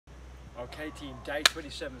Okay team, day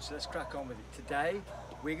 27, so let's crack on with it. Today,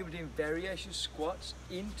 we're going to be doing variation squats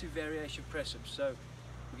into variation press-ups. So,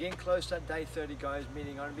 we're getting close to that day 30 guys,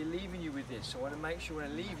 meaning I'm going to be leaving you with this. So I want to make sure when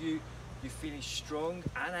I leave you, you're feeling strong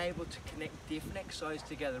and able to connect different exercises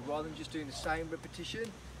together rather than just doing the same repetition.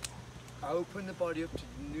 Open the body up to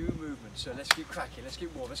new movements. So let's keep cracking, let's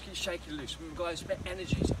keep warm, let's keep shaking loose. Remember guys,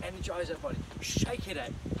 energize that body, shake it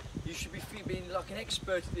out. You should be being like an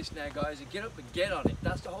expert at this now guys, and get up and get on it.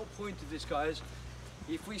 That's the whole point of this guys.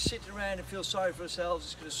 If we sit around and feel sorry for ourselves,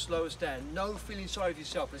 it's going to slow us down. No feeling sorry for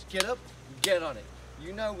yourself, let's get up and get on it.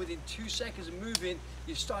 You know within 2 seconds of moving,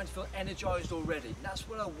 you're starting to feel energized already. That's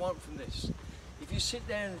what I want from this. If you sit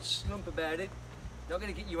there and slump about it, not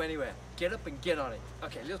going to get you anywhere. Get up and get on it.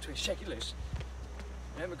 Okay, little twist, shake it loose.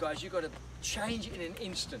 Remember guys, you've got to change it in an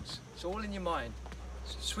instant. It's all in your mind.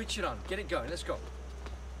 Switch it on, get it going, let's go.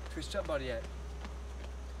 Twist that body out.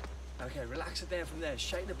 Okay, relax it down from there.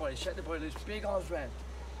 Shake the body loose. Big arms round.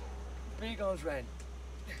 Big arms round.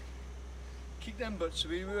 Kick them butts. So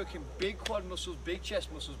we're working big quad muscles, big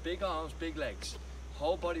chest muscles, big arms, big legs.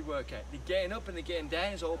 Whole body workout. The getting up and the getting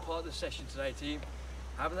down is all part of the session today, team.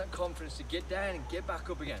 Having that confidence to get down and get back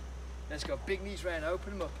up again. Let's go. Big knees round.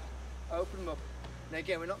 Open them up. Open them up. Now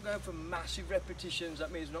again, we're not going for massive repetitions.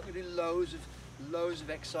 That means we're not going to do loads of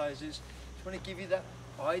exercises. Just want to give you that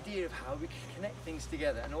idea of how we can connect things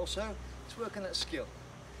together, and also let's work on that skill.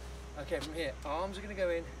 Okay, from here, arms are going to go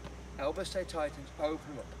in, elbows stay tight and open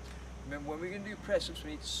them up. Remember, when we're going to do press-ups,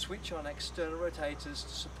 we need to switch on external rotators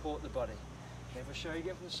to support the body. Okay, if I show you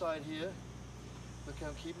again from the side here, look how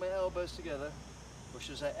I'm keeping my elbows together, or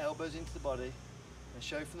should I say elbows into the body, and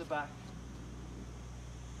show you from the back.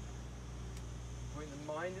 Putting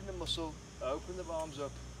the mind in the muscle, open the arms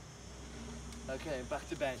up. Okay, and back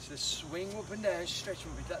to bench. Let's swing up and down, stretch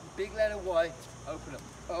them with that big letter Y. Open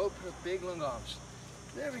up, big long arms.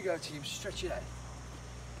 There we go team, stretch it out.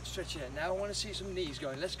 Stretch it out. Now I want to see some knees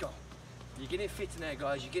going, let's go. You're getting fitter now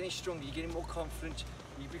guys, you're getting stronger, you're getting more confident,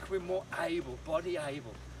 you're becoming more able, body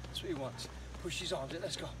able. That's what he wants. Push his arms in,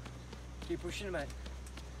 let's go. Keep pushing them out.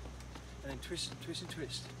 And then twist and twist and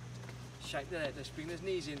twist. Shake that out, let's bring those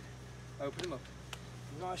knees in, open them up.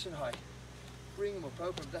 Nice and high. Bring them up,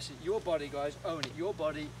 open them, that's it. Your body guys, own it. Your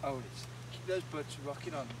body, own it. Keep those butts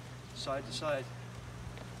rocking on, side to side.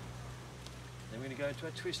 Then we're going to go into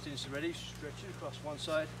our twisting, so ready? Stretch it across one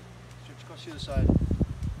side, stretch across the other side.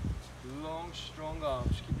 Long, strong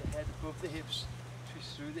arms, keep the head above the hips,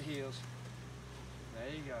 twist through the heels.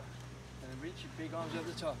 There you go. And then reach your big arms over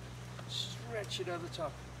the top. Stretch it over the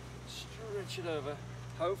top, stretch it over.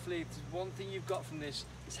 Hopefully, if there's one thing you've got from this,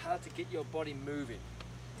 it's how to get your body moving.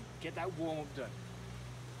 Get that warm up done.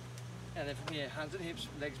 And then from here, hands and hips,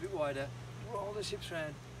 legs a bit wider, roll those hips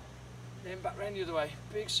round, then back round the other way,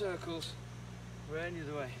 big circles, round the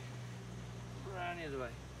other way, round the other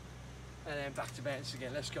way, and then back to balance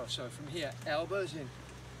again. Let's go. So from here, elbows in,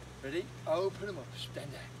 ready? Open them up,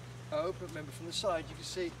 stand down, open. Remember from the side, you can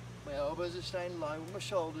see my elbows are staying in line with my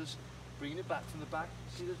shoulders, bringing it back from the back,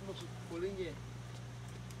 see those muscles pulling in.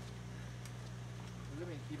 Pull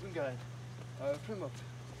them in, keep them going, open them up.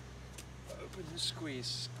 Open and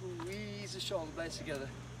squeeze the shoulder blades together,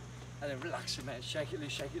 and then relax them out, shake it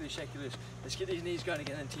loose, shake it loose, shake it loose. Let's get these knees going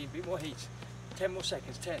again then team, a bit more heat. 10 more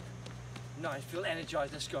seconds, 10, 9, feel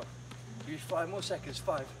energized, let's go. Give you 5 more seconds,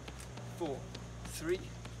 5, 4, 3,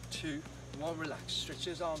 2, 1, relax. Stretch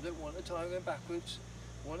those arms out one at a time, going backwards,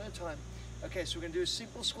 one at a time. Okay, so we're going to do a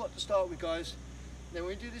simple squat to start with guys. Now when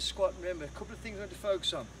we do this squat, remember a couple of things we want to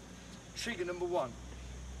focus on. Trigger number 1.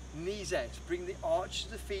 Knees out, bring the arches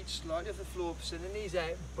of the feet slightly off the floor, send the knees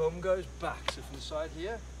out, bum goes back. So from the side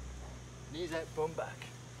here, knees out, bum back.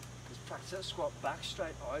 Let's practice that squat, back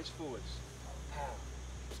straight, eyes forwards. Pow.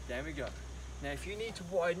 There we go. Now if you need to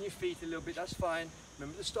widen your feet a little bit, that's fine.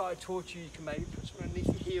 Remember at the start I taught you, you can maybe put something underneath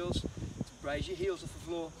your heels to raise your heels off the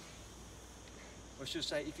floor. Or I should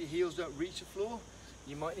say, if your heels don't reach the floor,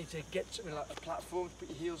 you might need to get something like a platform to put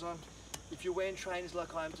your heels on. If you're wearing trainers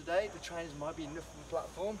like I am today, the trainers might be enough of a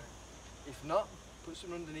platform. If not, put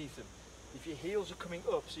some underneath them. If your heels are coming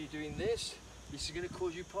up, so you're doing this is going to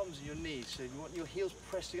cause you problems in your knees. So you want your heels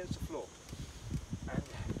pressed against the floor. And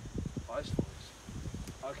eyes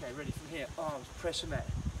forwards. Okay, ready from here. Arms, press them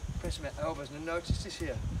out, elbows. Now notice this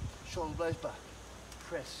here. Shoulder blades back.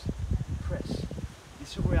 Press, press.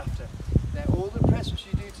 This is what we're after. Now all the press-ups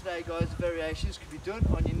you do today, guys, the variations can be done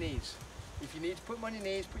on your knees. If you need to put them on your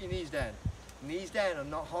knees, put your knees down. Knees down are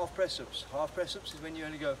not half press-ups. Half press-ups is when you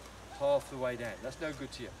only go half the way down. That's no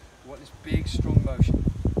good to you. You want this big, strong motion.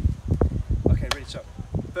 Okay, ready, so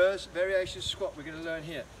first variation squat we're going to learn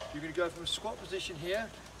here. You're going to go from a squat position here,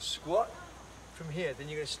 squat, From here, then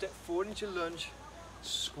you're going to step forward into lunge,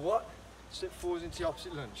 squat, step forward into the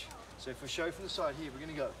opposite lunge. So if I show from the side here, we're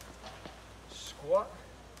going to go squat,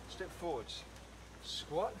 step forwards,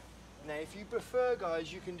 squat. Now if you prefer,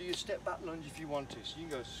 guys, you can do your step back lunge if you want to. So you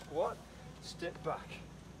can go squat, step back,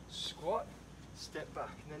 squat, step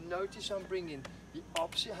back. And then notice I'm bringing the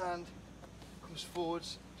opposite hand comes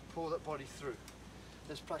forwards to pull that body through.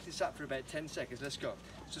 Let's practice that for about 10 seconds. Let's go.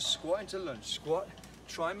 So squat into lunge, squat.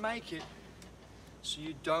 Try and make it so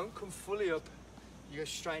you don't come fully up, you go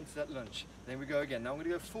straight into that lunge. Then we go again. Now I'm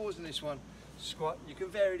going to go forwards in this one. Squat, you can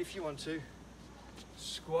vary it if you want to.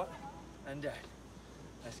 Squat and down.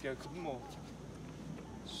 Let's go a couple more.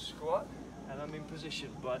 Squat, and I'm in position.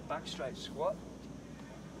 Right, back straight, squat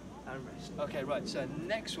and rest. Okay, right, so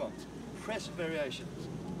next one, press up variation.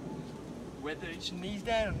 Whether it's knees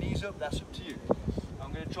down or knees up, that's up to you.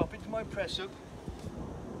 I'm going to drop into my press up.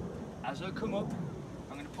 As I come up,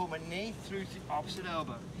 I'm going to pull my knee through to the opposite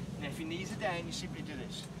elbow. Now if your knees are down, you simply do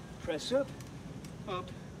this. Press up,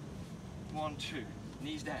 1, 2,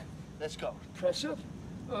 knees down. Let's go. Press up,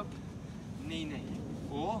 knee, knee.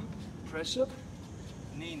 Or press up,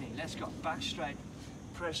 knee, knee. Let's go. Back straight.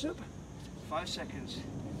 Press up, 5 seconds.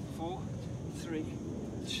 4, 3,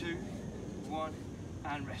 2, 1,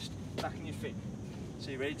 and rest. Back on your feet.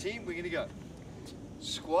 So you ready, team? We're going to go.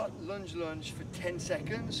 Squat, lunge, lunge for 10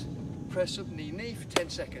 seconds. Press up, knee, knee for 10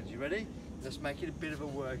 seconds. You ready? Let's make it a bit of a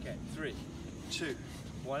workout. 3, 2,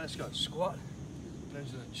 1, let's go. Squat, lunge,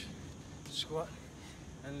 lunge. Squat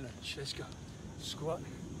and lunge. Let's go. Squat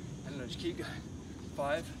and lunge. Keep going.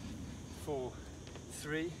 5, 4,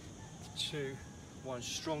 3, 2, 1.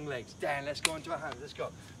 Strong legs. Down. Let's go into our hands. Let's go.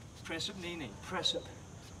 Press up, knee, knee. Press up,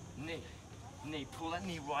 knee, knee. Pull that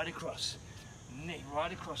knee right across. Knee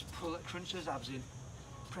right across. Pull it. Crunch those abs in.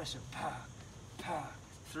 Press up. Power, power.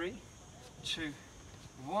 3, 2,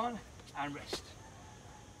 1, and rest.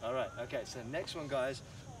 All right. Okay. So next one, guys,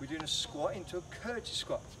 we're doing a squat into a curtsy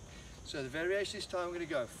squat. So the variation this time, I'm going to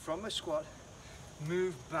go from a squat,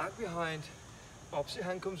 move back behind, opposite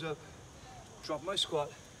hand comes up, drop my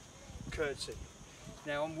squat, curtsy.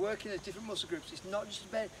 Now I'm working at different muscle groups. It's not just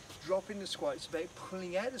about dropping the squat, it's about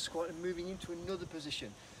pulling out the squat and moving into another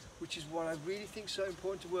position, which is what I really think is so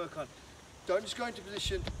important to work on. Don't just go into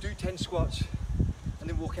position, do 10 squats, and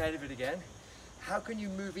then walk out of it again. How can you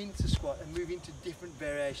move into squat and move into different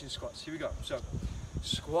variation squats? Here we go. So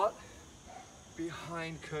squat,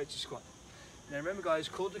 behind curtsy squat. Now remember, guys,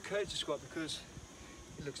 called the curtsy squat because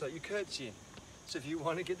it looks like you're curtsying. So if you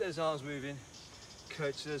want to get those arms moving,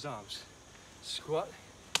 curtsy those arms. Squat,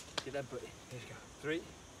 get that booty. Here we go. 3,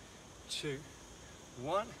 2,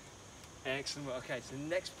 1. Excellent work. Okay, so the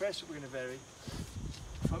next press up we're going to vary.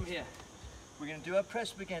 From here, we're going to do our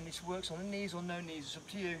press up again. This works on the knees or no knees, it's up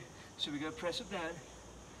to you. So we go press up down.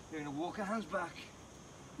 We're going to walk our hands back,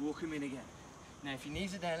 walk them in again. Now if your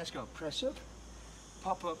knees are down, let's go. Press up,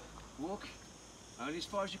 pop up, walk, only as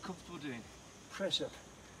far as you're comfortable doing. Press up,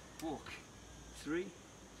 walk, 3,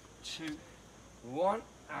 2, 1,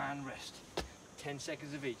 and rest. 10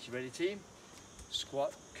 seconds of each. You ready, team?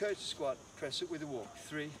 Squat, curtsy squat, press up with a walk.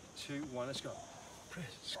 3, 2, 1, let's go. Press,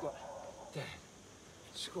 squat, down,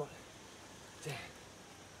 squat, down,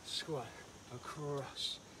 squat,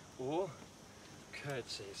 across, or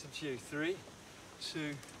curtsy. It's up to you. 3,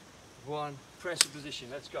 2, 1, press up position.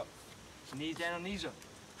 Let's go. Knees down or knees up.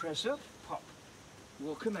 Press up, pop.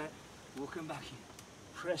 Walk them out, walk them back in.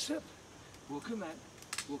 Press up, walk them out,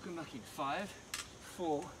 walk them back in. 5,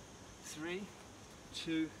 4, 3,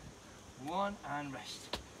 2, 1, and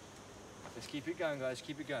rest. Let's keep it going, guys,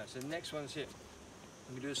 keep it going. So the next one's here.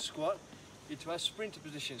 I'm going to do a squat into our sprinter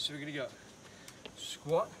position. So we're going to go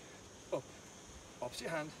squat, up, opposite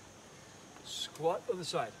hand, squat, other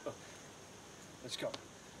side, up. Let's go.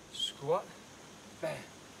 Squat, bam,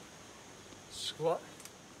 squat,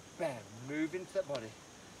 bam, move into that body,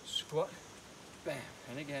 squat, bam,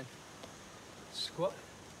 and again, squat,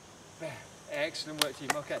 bam. Excellent work, team.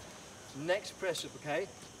 Okay, so next press up, okay?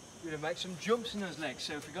 We're gonna make some jumps in those legs.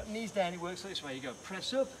 So if we've got knees down, it works like this way. You go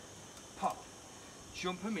press up, pop,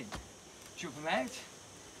 jump them in, jump them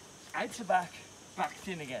out to back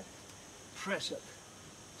in again, press up,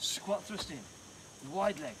 squat thrust in,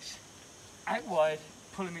 wide legs, out wide,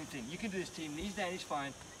 pull them in thing. You can do this, team. Knees down is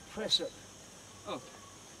fine. Press up,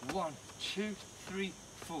 1, 2, 3,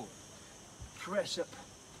 4. Press up,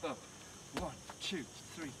 1, 2,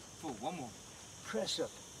 3, 4. One more. Press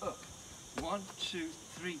up, 1, 2,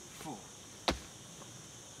 3, 4.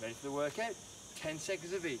 Ready for the workout? 10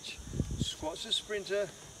 seconds of each. Squats a sprinter.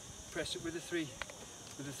 Press up with the 3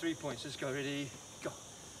 points. Let's go. Ready? Go.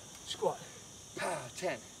 Squat. Power.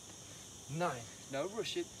 10, 9. No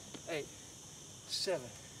rush it. 8, 7,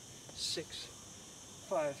 6,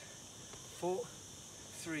 5, 4,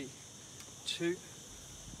 3, 2,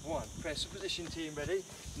 1. Press up position, team, ready?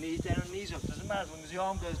 Knees down, knees up, doesn't matter as long as the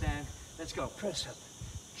arm goes down. Let's go, press up,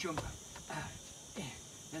 jump, out, in,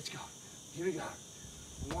 let's go. Here we go.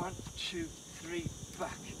 1, 2, 3,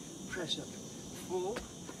 back, press up, 4,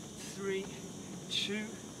 3, 2,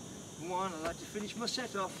 1. I like to finish my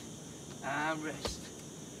set off, and rest.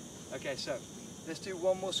 Okay, so let's do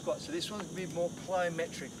one more squat. So this one's going to be more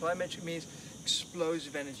plyometric. Plyometric means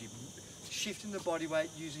explosive energy, shifting the body weight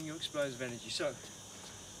using your explosive energy. So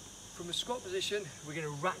from a squat position, we're going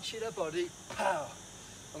to ratchet our body, pow.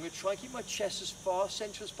 I'm going to try and keep my chest as far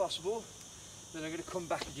central as possible, then I'm going to come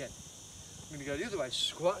back again. I'm going to go the other way,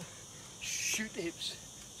 squat, shoot the hips,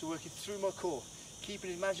 so working through my core. Keep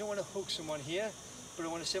it, imagine I want to hug someone here, but I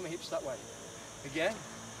want to send my hips that way. Again,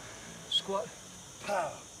 squat,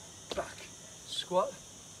 pow, back, squat,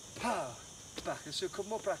 pow, back. Let's do a couple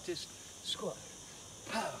more practice, squat,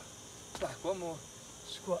 pow, back, one more,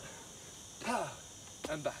 squat, pow,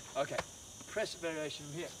 and back. Okay, press variation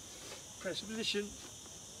from here. Press position.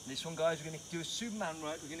 This one, guys, we're going to do a Superman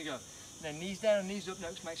right. We're going to go now knees down, knees up.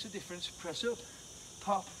 Next makes a difference. Press up,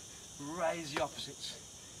 pop, raise the opposites.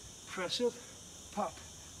 Press up, pop,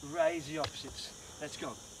 raise the opposites. Let's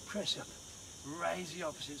go. Press up, raise the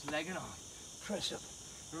opposites, leg and arm. Press up,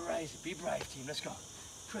 raise it. Be brave, team. Let's go.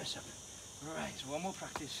 Press up, raise. One more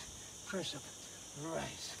practice. Press up,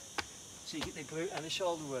 raise. So you get the glute and the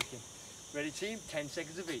shoulder working. Ready, team? 10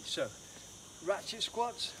 seconds of each. So ratchet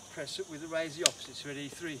squats, press up with the raise the opposites. Ready?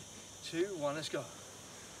 3, 2, 1, let's go.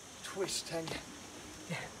 Twist and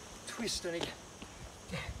twist and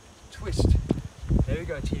twist. There we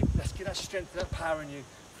go, team. Let's get that strength and that power in you.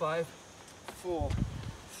 5, 4,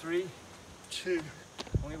 3, 2.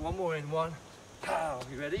 Only one more in. 1. Pow.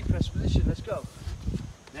 You ready? Press position. Let's go.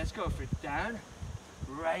 Let's go for it. Down.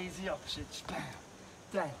 Raise the opposites. Bam.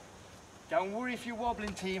 Down. Don't worry if you're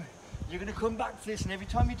wobbling, team. You're going to come back to this, and every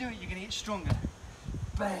time you do it, you're going to get stronger.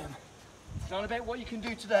 Bam. It's not about what you can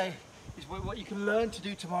do today. It's what you can learn to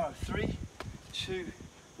do tomorrow. 3, 2,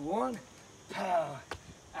 1. Power.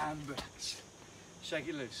 And relax. Shake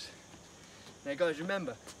it loose. Now, guys,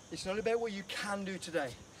 remember, it's not about what you can do today.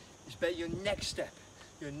 It's about your next step.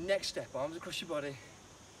 Your next step. Arms across your body.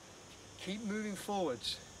 Keep moving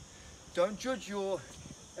forwards. Don't judge your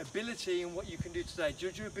ability and what you can do today.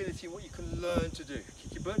 Judge your ability and what you can learn to do.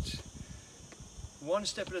 Kick your butts. One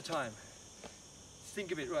step at a time.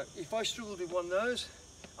 Think of it, right, if I struggled with one of those,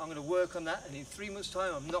 I'm going to work on that, and in 3 months'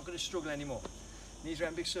 time, I'm not going to struggle anymore. Knees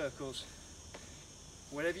around big circles.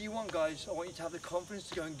 Whatever you want, guys, I want you to have the confidence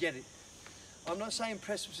to go and get it. I'm not saying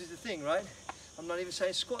press-ups is the thing, right? I'm not even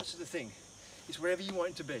saying squats is the thing. It's wherever you want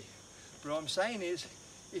it to be. But what I'm saying is,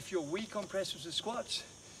 if you're weak on press-ups and squats,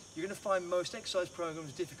 you're going to find most exercise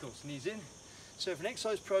programs difficult. Knees in. So if an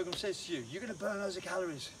exercise program says to you, you're going to burn loads of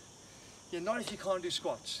calories, you're not if you can't do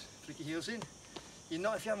squats. Flick your heels in. You're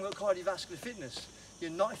not if you haven't got cardiovascular fitness.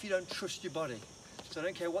 You're not if you don't trust your body. So I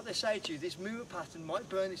don't care what they say to you, this movement pattern might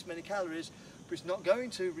burn this many calories, but it's not going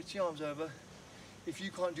to, reach your arms over, if you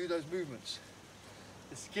can't do those movements.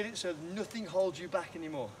 Let's get it so nothing holds you back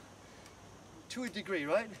anymore. To a degree,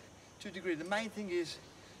 right? To a degree. The main thing is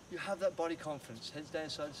you have that body confidence, heads down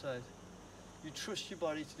side to side. You trust your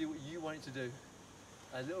body to do what you want it to do.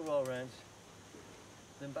 A little roll around,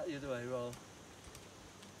 then back the other way, roll.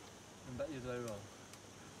 And back the other way, roll.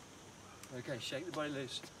 Okay, shake the body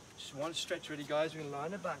loose. Just one stretch, ready, guys? We're going to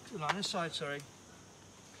line it back, line it side, sorry.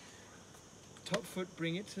 Top foot,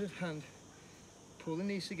 bring it to the hand. Pull the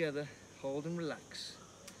knees together, hold and relax.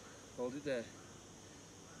 Hold it there.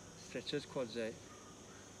 Stretch those quads out.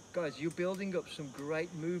 Guys, you're building up some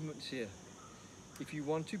great movements here. If you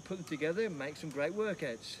want to put them together, make some great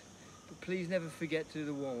workouts. But please never forget to do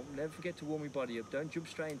the warm-up. Never forget to warm your body up. Don't jump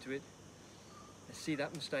straight into it. I see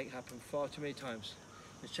that mistake happen far too many times.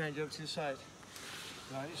 Let's change over to the side.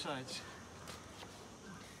 Line your sides.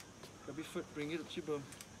 Grab your foot, bring it up to your bum.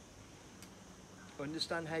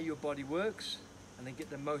 Understand how your body works and then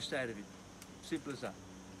get the most out of it. Simple as that.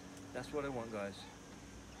 That's what I want, guys.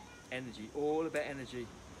 Energy, all about energy.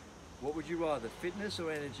 What would you rather, fitness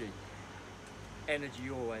or energy?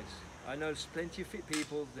 Energy always. I know there's plenty of fit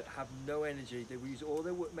people that have no energy. They use all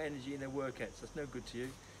their energy in their workouts. That's no good to you.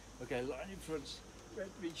 Okay, line in front,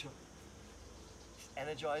 reach up.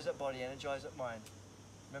 Energize that body, energize that mind.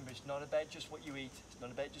 Remember, it's not about just what you eat. It's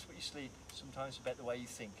not about just what you sleep. Sometimes it's about the way you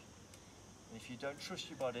think. And if you don't trust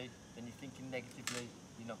your body, then you're thinking negatively,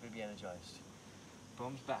 you're not going to be energized.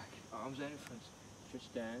 Palms back, arms out in front.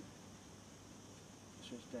 Stretch down.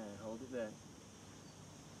 Stretch down, hold it there.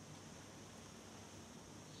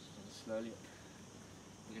 And slowly up.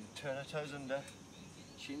 turn our toes under,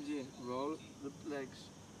 chins in, roll the legs,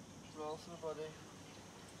 roll through the body,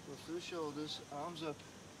 go through the shoulders, arms up,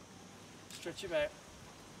 stretch them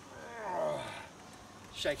out,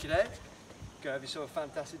 shake it out. Go have yourself a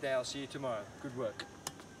fantastic day. I'll see you tomorrow. Good work.